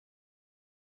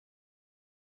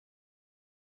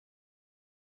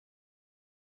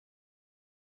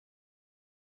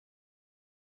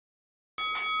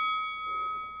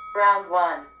Round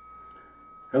 1.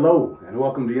 Hello, and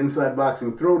welcome to Inside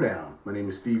Boxing Throwdown. My name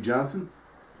is Steve Johnson,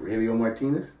 Aurelio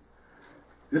Martinez.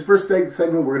 This first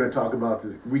segment, we're going to talk about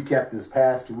recap this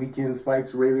past weekend's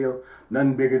fights, Aurelio.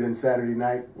 None bigger than Saturday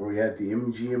night, where we had the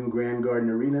MGM Grand Garden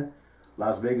Arena,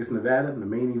 Las Vegas, Nevada, the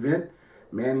main event.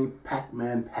 Manny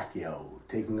Pacquiao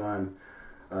taking on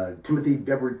Timothy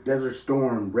Desert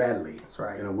Storm Bradley. That's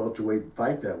right. In a welterweight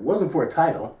fight that wasn't for a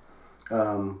title,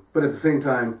 but at the same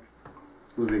time,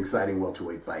 it was an exciting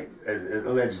welterweight fight,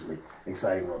 allegedly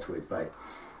exciting welterweight fight.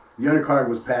 The undercard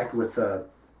was packed with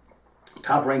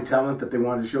top-ranked talent that they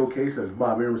wanted to showcase, as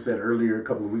Bob Arum said earlier a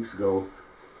couple of weeks ago,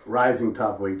 rising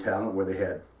top-weight talent, where they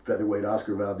had featherweight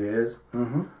Oscar Valdez,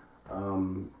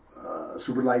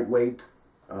 super lightweight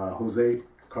Jose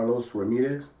Carlos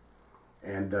Ramirez,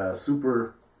 and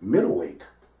super middleweight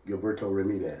Gilberto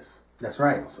Ramirez. That's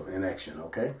right. So in action,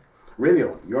 okay?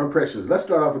 Aurelio, your impressions. Let's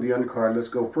start off with the undercard. Let's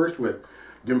go first with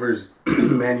Denver's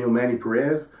Manny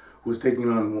Perez, who was taking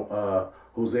on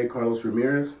Jose Carlos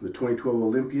Ramirez, the 2012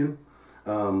 Olympian.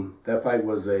 That fight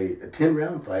was a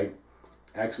 10-round fight,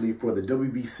 actually, for the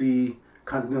WBC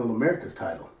Continental Americas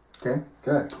title. Okay,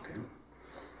 good. Okay.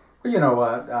 Well, you know,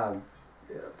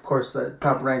 of course,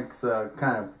 Top Rank's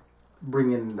kind of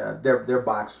bringing their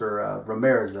boxer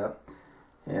Ramirez up,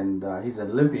 and he's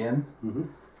an Olympian.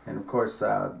 And of course,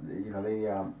 you know,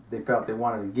 they felt they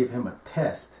wanted to give him a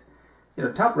test. You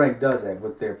know, Top Rank does that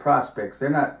with their prospects. They're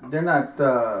not.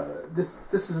 This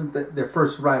isn't their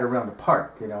first ride around the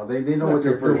park. You know, they know what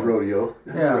they're doing. First rodeo.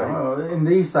 That's right. In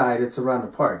the east side, it's around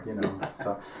the park. You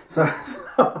know,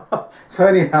 so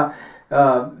anyhow,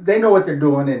 they know what they're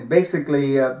doing, and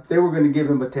basically, they were going to give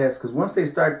him a test because once they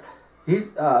start,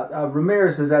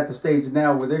 Ramirez is at the stage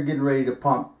now where they're getting ready to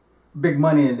pump big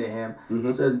money into him,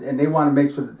 so, and they want to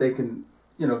make sure that they can,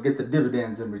 you know, get the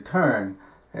dividends in return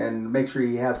and make sure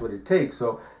he has what it takes.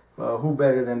 So, who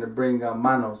better than to bring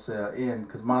Manos in?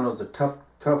 Because Manos is a tough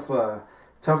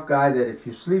guy that if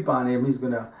you sleep on him, he's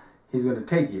gonna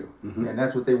take you, and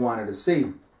that's what they wanted to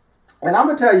see. And I'm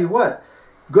gonna tell you what,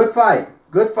 good fight.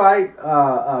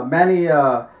 Manny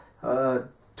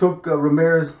took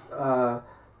Ramirez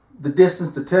the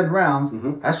distance to 10 rounds.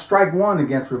 That's strike one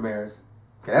against Ramirez.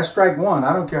 Okay, that's strike one.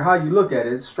 I don't care how you look at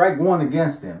it. It's strike one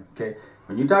against him. Okay,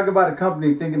 when you talk about a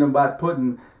company thinking about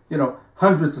putting, you know,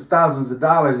 hundreds of thousands of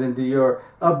dollars into your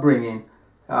upbringing,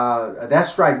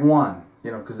 that's strike one.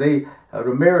 You know, because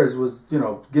Ramirez was, you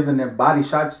know, giving them body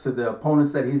shots to the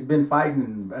opponents that he's been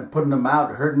fighting and putting them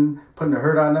out, putting the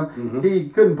hurt on them. He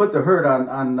couldn't put the hurt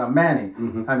on Manny.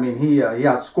 I mean, he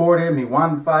outscored him. He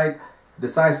won the fight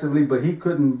decisively, but he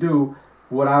couldn't do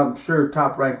what I'm sure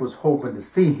Top Rank was hoping to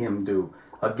see him do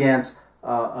against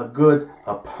a good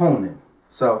opponent.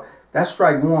 So that's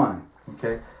strike one.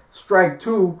 Okay, strike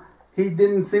two, he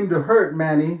didn't seem to hurt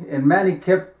Manny, and Manny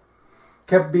kept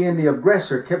being the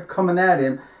aggressor, kept coming at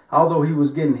him. Although he was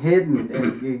getting hit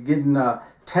and getting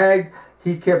tagged,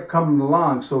 he kept coming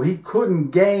along, so he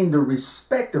couldn't gain the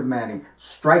respect of Manny.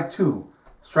 Strike two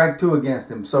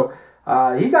against him. So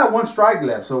he got one strike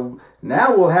left. So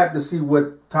now we'll have to see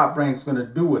what Top Rank's going to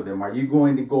do with him. Are you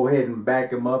going to go ahead and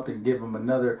back him up and give him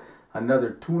another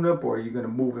tune-up, or are you going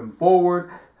to move him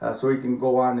forward so he can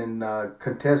go on and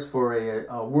contest for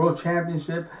a world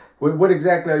championship? What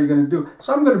exactly are you going to do?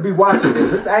 So I'm going to be watching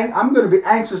this. I'm going to be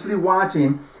anxiously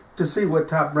watching to see what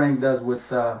Top Rank does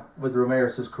with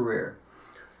Ramirez's career.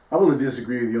 I will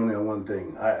disagree with you only on one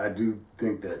thing. I do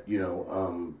think that, you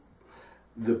know,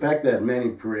 the fact that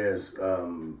Manny Perez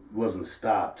wasn't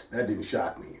stopped, that didn't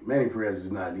shock me. Manny Perez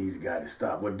is not an easy guy to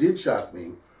stop. What did shock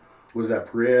me was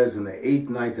that Perez in the 8th,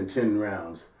 9th, and 10th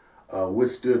rounds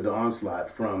withstood the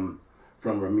onslaught from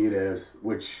Ramirez,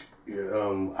 which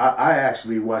I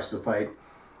actually watched the fight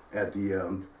at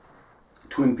the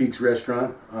Twin Peaks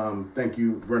restaurant. Thank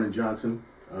you, Vernon Johnson,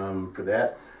 for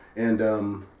that. And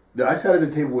I sat at a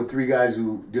table with 3 guys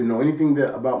who didn't know anything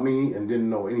about me and didn't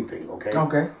know anything, okay?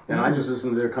 Okay. And I just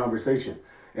listened to their conversation.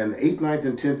 And the 8th, 9th,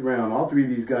 and 10th round, all 3 of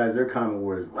these guys, their comment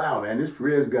was, wow, man, this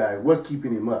Perez guy was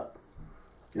keeping him up.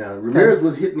 You know, Ramirez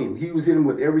was hitting him. He was hitting him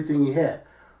with everything he had.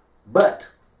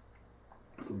 But,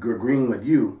 agreeing with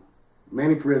you,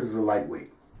 Manny Perez is a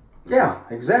lightweight. Yeah,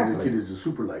 exactly. And this kid is a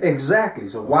super lightweight. Exactly.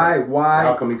 So why?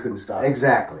 How come he couldn't stop him?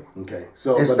 Exactly. Okay.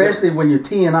 So especially when you're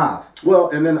teeing off.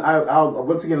 Well, and then I'll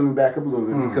once again let me back up a little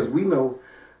bit because we know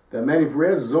that Manny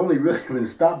Perez has only really been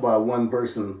stopped by one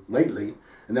person lately,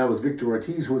 and that was Victor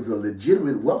Ortiz, who was a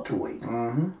legitimate welterweight.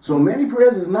 So Manny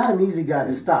Perez is not an easy guy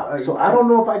to stop. So I don't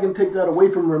know if I can take that away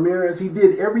from Ramirez. He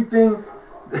did everything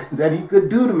that he could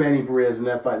do to Manny Perez in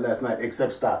that fight last night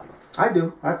except stop him. I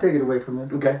do. I'll take it away from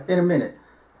him. Okay. In a minute.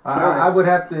 I would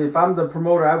have to, if I'm the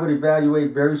promoter, I would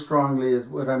evaluate very strongly as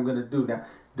what I'm going to do now.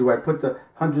 Do I put the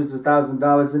hundreds of thousands of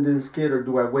dollars into this kid, or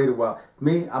do I wait a while?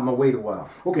 Me, I'm gonna wait a while.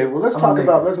 Okay, well let's talk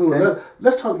about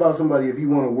let's talk about somebody. If you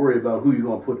want to worry about who you're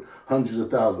gonna put hundreds of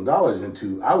thousands of dollars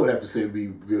into, I would have to say it'd be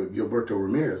Gilberto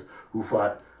Ramirez, who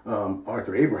fought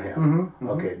Arthur Abraham.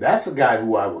 Okay, that's a guy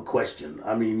who I would question.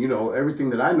 I mean, you know, everything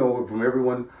that I know from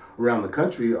everyone around the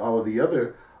country, all of the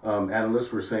other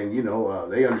analysts were saying, you know,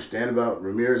 they understand about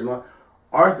Ramirez and all.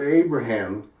 Arthur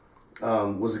Abraham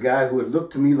was a guy who had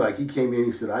looked to me like he came in.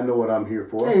 He said, "I know what I'm here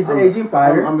for. Yeah, he's an aging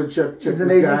fighter. I'm gonna check this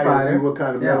guy and see what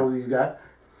kind of medal he's got."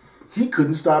 He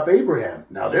couldn't stop Abraham.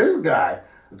 Now there's a guy,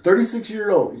 36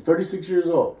 years old. He's 36 years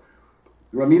old.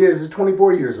 Ramirez is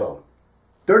 24 years old,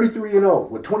 33-0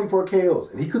 with 24 KOs,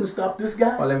 and he couldn't stop this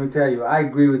guy. Well, let me tell you, I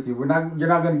agree with you. You're not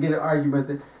going to get an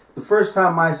argument. The first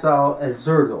time I saw El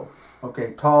Zurdo,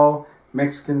 okay, tall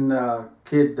Mexican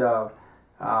kid.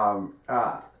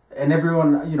 And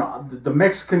everyone, you know, the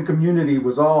Mexican community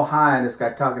was all high on this guy,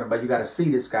 talking about, you got to see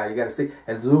this guy, you got to see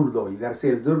El Zurdo, you got to see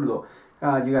El Zurdo,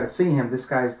 you got to see him. This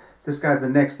guy's the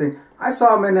next thing. I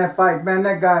saw him in that fight, man.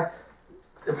 That guy,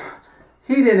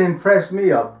 he didn't impress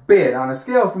me a bit. On a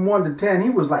scale from 1 to 10, he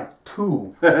was like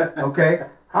 2. Okay,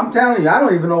 I'm telling you, I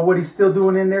don't even know what he's still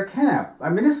doing in their camp. I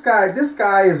mean, this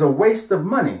guy is a waste of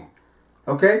money.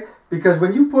 Okay, because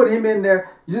when you put him in there,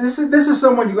 this is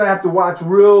someone you're gonna have to watch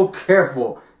real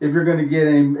careful if you're going to get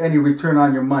any return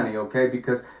on your money, okay?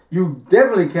 Because you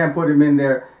definitely can't put him in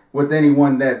there with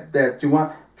anyone that you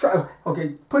want.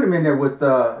 Okay, put him in there with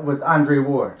Andre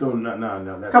Ward. No.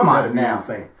 That's, come on now.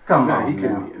 Insane. Come on. He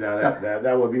couldn't.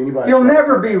 That would be anybody. He'll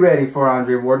never be ready for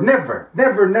Andre Ward. Never.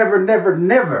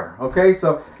 Okay,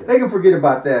 so they can forget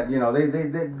about that. You know,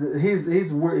 he's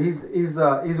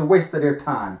a waste of their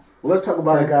time. Well, let's talk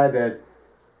about a guy that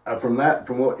from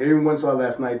what everyone saw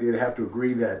last night, they'd have to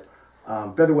agree that.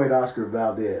 Featherweight Oscar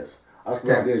Valdez.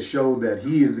 Valdez showed that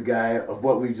he is the guy of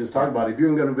what we just talked about. If you're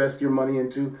going to invest your money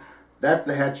into, that's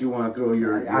the hat you want to throw the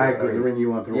ring you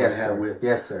want to throw the hat with.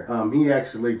 Yes, sir. He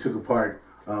actually took apart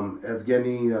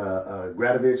Evgeny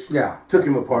Gradovich. Yeah. Took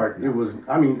him apart. It was,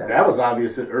 I mean, that was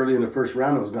obvious that early in the first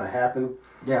round it was going to happen.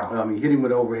 Yeah. He hit him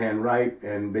with overhand right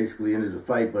and basically ended the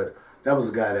fight, but that was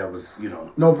a guy that was, you know.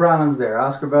 No problems there.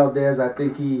 Oscar Valdez, I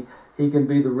think he can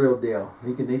be the real deal.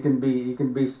 He can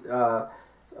be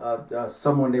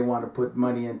someone they want to put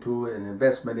money into and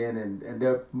investment in, and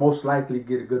they'll most likely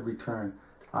get a good return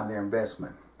on their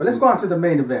investment. But let's go on to the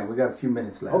main event. We got a few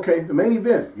minutes left. Okay, the main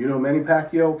event. You know, Manny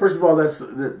Pacquiao. First of all,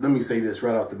 let me say this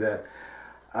right off the bat.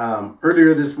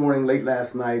 Earlier this morning, late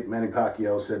last night, Manny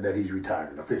Pacquiao said that he's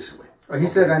retiring officially. He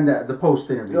said on the post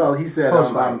interview. Well, he said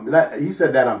he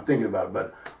said that I'm thinking about it,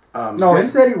 but. No, he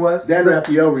said he was. Dan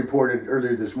Raphael reported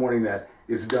earlier this morning that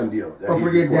it's a done deal. Don't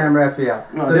forget Dan Raphael.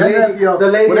 No, Dan Raphael,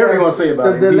 whatever you want to say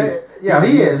about him,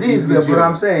 he's good. But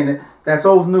I'm saying that's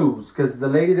old news, because the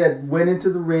lady that went into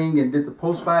the ring and did the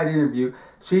post-fight interview,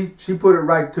 she put it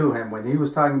right to him when he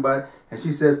was talking about it, and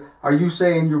she says, "Are you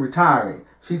saying you're retiring?"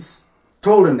 She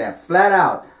told him that flat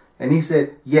out, and he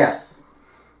said, "Yes."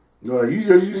 No, you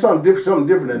saw something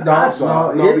different than I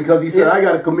saw. No, because he said, "I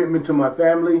got a commitment to my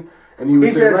family." And he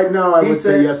would say, right now, I would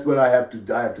say yes, but I have to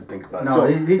think about it. No,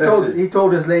 so he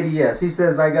told his lady yes. He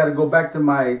says, I got to go back to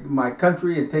my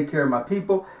country and take care of my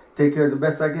people, take care of the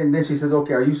best I can. And then she says,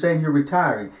 okay, are you saying you're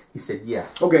retiring? He said,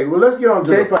 yes. Okay, well, let's get on to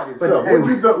the fight itself.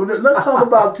 Let's talk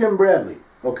about Tim Bradley,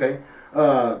 okay?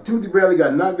 Timothy Bradley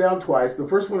got knocked down twice. The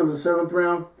first one in the 7th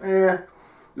round,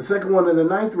 the second one in the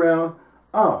 9th round,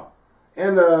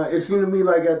 And it seemed to me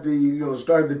like at the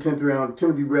start of the 10th round,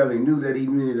 Timothy Bradley knew that he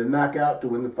needed a knockout to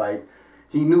win the fight.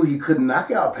 He knew he couldn't knock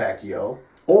out Pacquiao,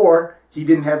 or he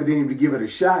didn't have it in him to give it a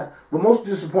shot. But most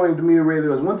disappointing to me, really,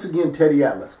 was once again Teddy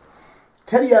Atlas.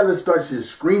 Teddy Atlas starts just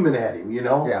screaming at him,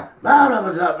 Yeah.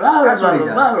 That's what he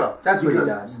does. That's what he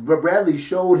does. But Bradley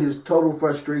showed his total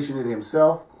frustration in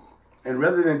himself, and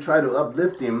rather than try to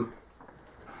uplift him,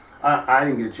 I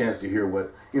didn't get a chance to hear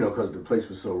what, because the place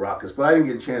was so raucous. But I didn't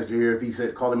get a chance to hear if he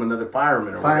called him another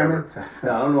fireman or whatever.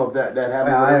 Now, I don't know if that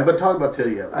happened. But talk about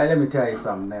Teddy Atlas. Let me tell you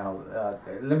something now.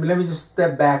 Let me just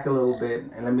step back a little bit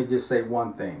and let me just say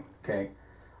one thing. Okay,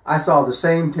 I saw the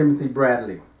same Timothy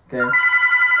Bradley. Okay,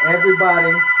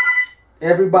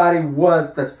 everybody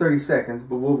was. That's 30 seconds,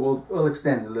 but we'll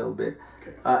extend it a little bit.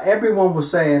 Okay. Everyone was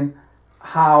saying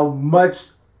how much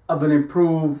of an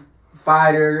improved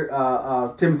fighter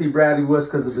Timothy Bradley was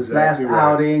because of his last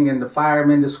outing and the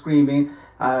firemen, the screaming,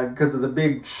 because of the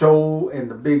big show and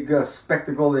the big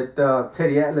spectacle that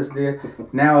Teddy Atlas did.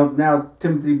 Now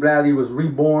Timothy Bradley was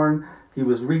reborn. He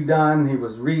was redone. He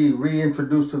was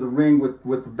reintroduced to the ring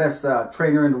with the best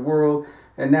trainer in the world.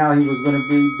 and now he was going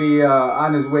to be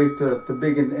on his way to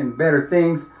big and better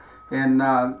things. And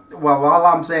well, all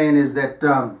I'm saying is that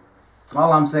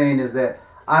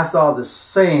I saw the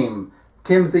same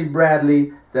Timothy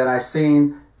Bradley that I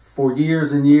seen for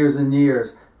years and years and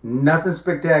years. Nothing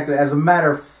spectacular. As a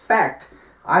matter of fact,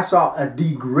 I saw a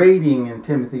degrading in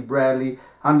Timothy Bradley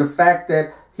on the fact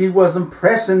that he wasn't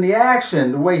pressing the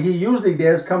action the way he usually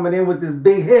does, coming in with his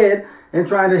big head and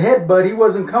trying to headbutt. He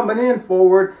wasn't coming in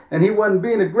forward, and he wasn't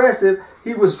being aggressive.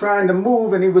 He was trying to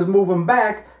move, and he was moving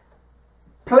back,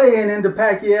 playing into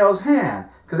Pacquiao's hand.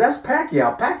 Because that's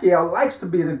Pacquiao. Pacquiao likes to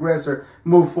be the aggressor,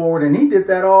 move forward, and he did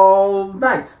that all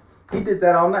night. He did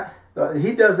that all night.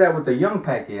 He does that with the young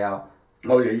Pacquiao.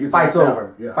 Oh, yeah. Fights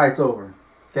over. Yeah. Fights over.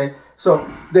 Okay? So,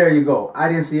 there you go. I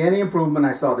didn't see any improvement.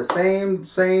 I saw the same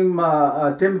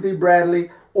Timothy Bradley,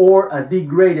 or a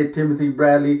degraded Timothy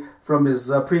Bradley from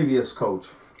his previous coach.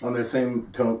 On that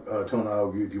same tone, I'll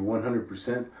agree with you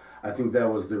 100%. I think that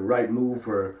was the right move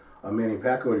for Manny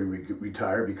Pacquiao to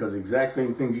retire, because the exact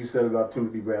same things you said about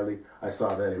Timothy Bradley, I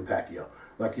saw that in Pacquiao.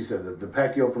 Like you said, the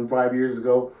Pacquiao from 5 years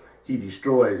ago, he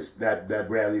destroys that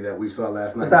Bradley that we saw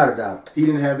last night. Without a doubt. He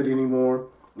didn't have it anymore.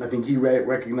 I think he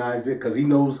recognized it, because he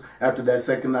knows after that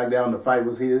second knockdown, the fight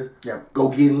was his. Yep. Go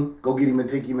get him and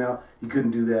take him out. He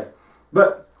couldn't do that.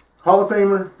 But Hall of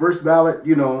Famer, first ballot,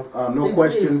 no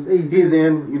question. He's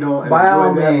in, and by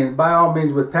all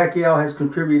means, what Pacquiao has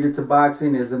contributed to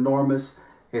boxing is enormous.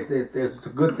 It's a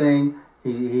good thing.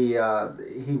 He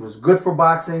was good for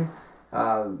boxing.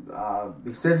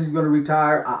 He says he's going to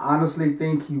retire. I honestly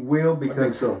think he will,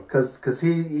 because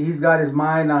he's got his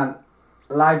mind on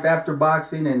life after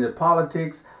boxing and the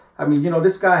politics. I mean,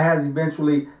 this guy has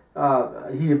eventually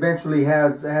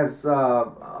has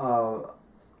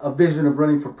a vision of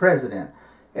running for president.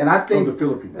 And I think the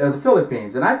Philippines. The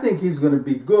Philippines. And I think he's going to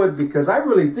be good, because I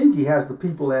really think he has the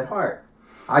people at heart.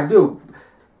 I do.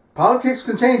 Politics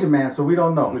can change a man, so we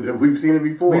don't know. We've seen it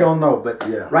before. We don't know. But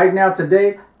right now,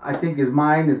 today, I think his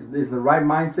mind is the right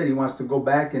mindset. He wants to go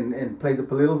back and play the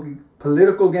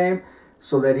political game,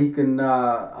 so that he can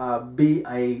be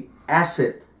an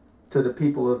asset to the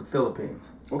people of the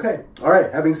Philippines. Okay. All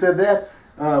right. Having said that,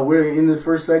 we're in this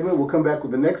first segment. We'll come back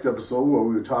with the next episode, where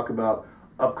we will talk about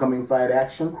upcoming fight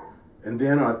action. And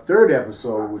then our third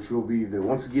episode, which will be,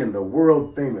 once again, the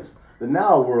world famous, the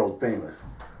now world famous.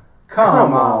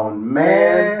 Come on,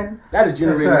 man. That has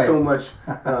generated so much,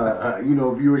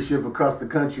 viewership across the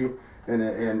country. And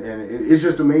it's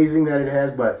just amazing that it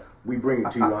has, but we bring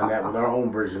it to you on that with our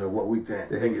own version of what we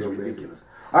think is ridiculous.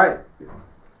 Baby. All right.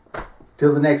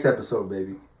 Till the next episode,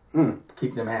 baby.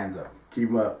 Keep them hands up. Keep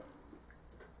them up.